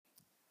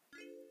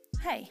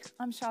Hey,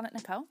 I'm Charlotte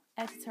Nicole,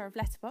 editor of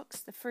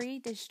Letterbox, the free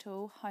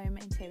digital home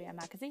interior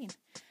magazine.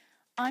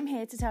 I'm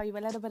here to tell you a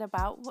little bit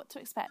about what to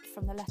expect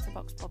from the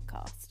Letterbox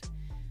podcast.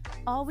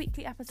 Our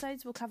weekly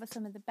episodes will cover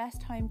some of the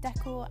best home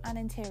decor and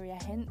interior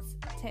hints,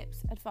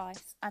 tips,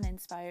 advice and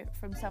inspo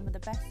from some of the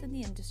best in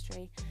the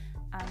industry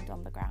and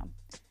on the ground.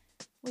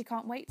 We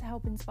can't wait to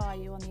help inspire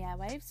you on the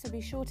airwaves, so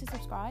be sure to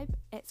subscribe.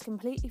 It's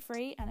completely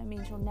free and it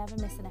means you'll never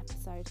miss an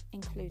episode,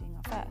 including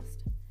our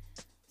first.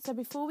 So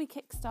before we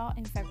kickstart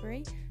in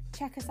February,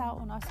 check us out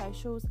on our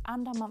socials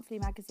and our monthly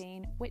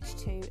magazine, which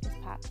too is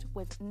packed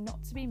with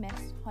not to be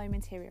missed home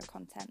interior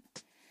content.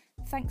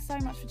 Thanks so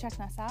much for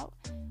checking us out,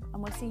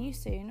 and we'll see you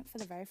soon for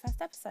the very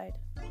first episode.